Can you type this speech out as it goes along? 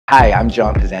Hi, I'm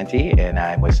Jon Pezzente, and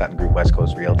I'm with Sutton Group West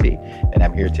Coast Realty, and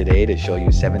I'm here today to show you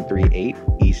 738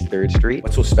 East 3rd Street.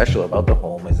 What's so special about the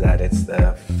home is that it's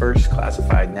the first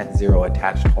classified net zero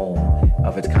attached home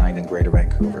of its kind in Greater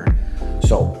Vancouver.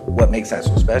 So what makes that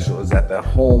so special is that the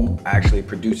home actually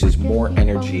produces more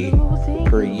energy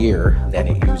per year than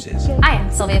it uses. Hi, I'm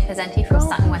Sylvia Pezzente from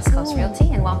Sutton West Coast Realty,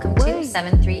 and welcome to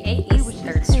 738 East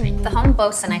 3rd Street. The home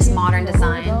boasts a nice modern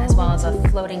design as well as a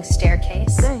floating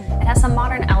staircase. It has some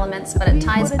modern elements, but it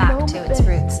ties back to its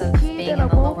roots of being in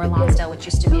the lower Lonsdale, which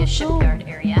used to be a shipyard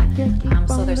area.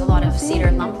 So there's a lot of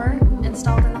cedar lumber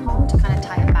installed in the home to kind of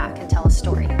tie it back and tell a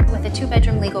story. With a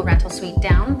 2-bedroom legal rental suite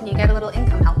down, you get a little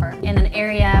income helper in an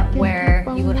area where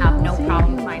you would have no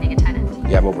problem finding a tenant.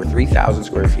 You have over 3,000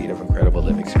 square feet of incredible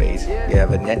living space. You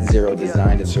have a net zero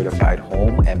designed and certified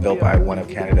home and built by one of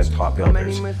Canada's top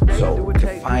builders. So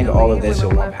to find all of this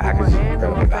in one package is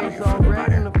incredible value for the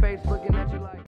buyer.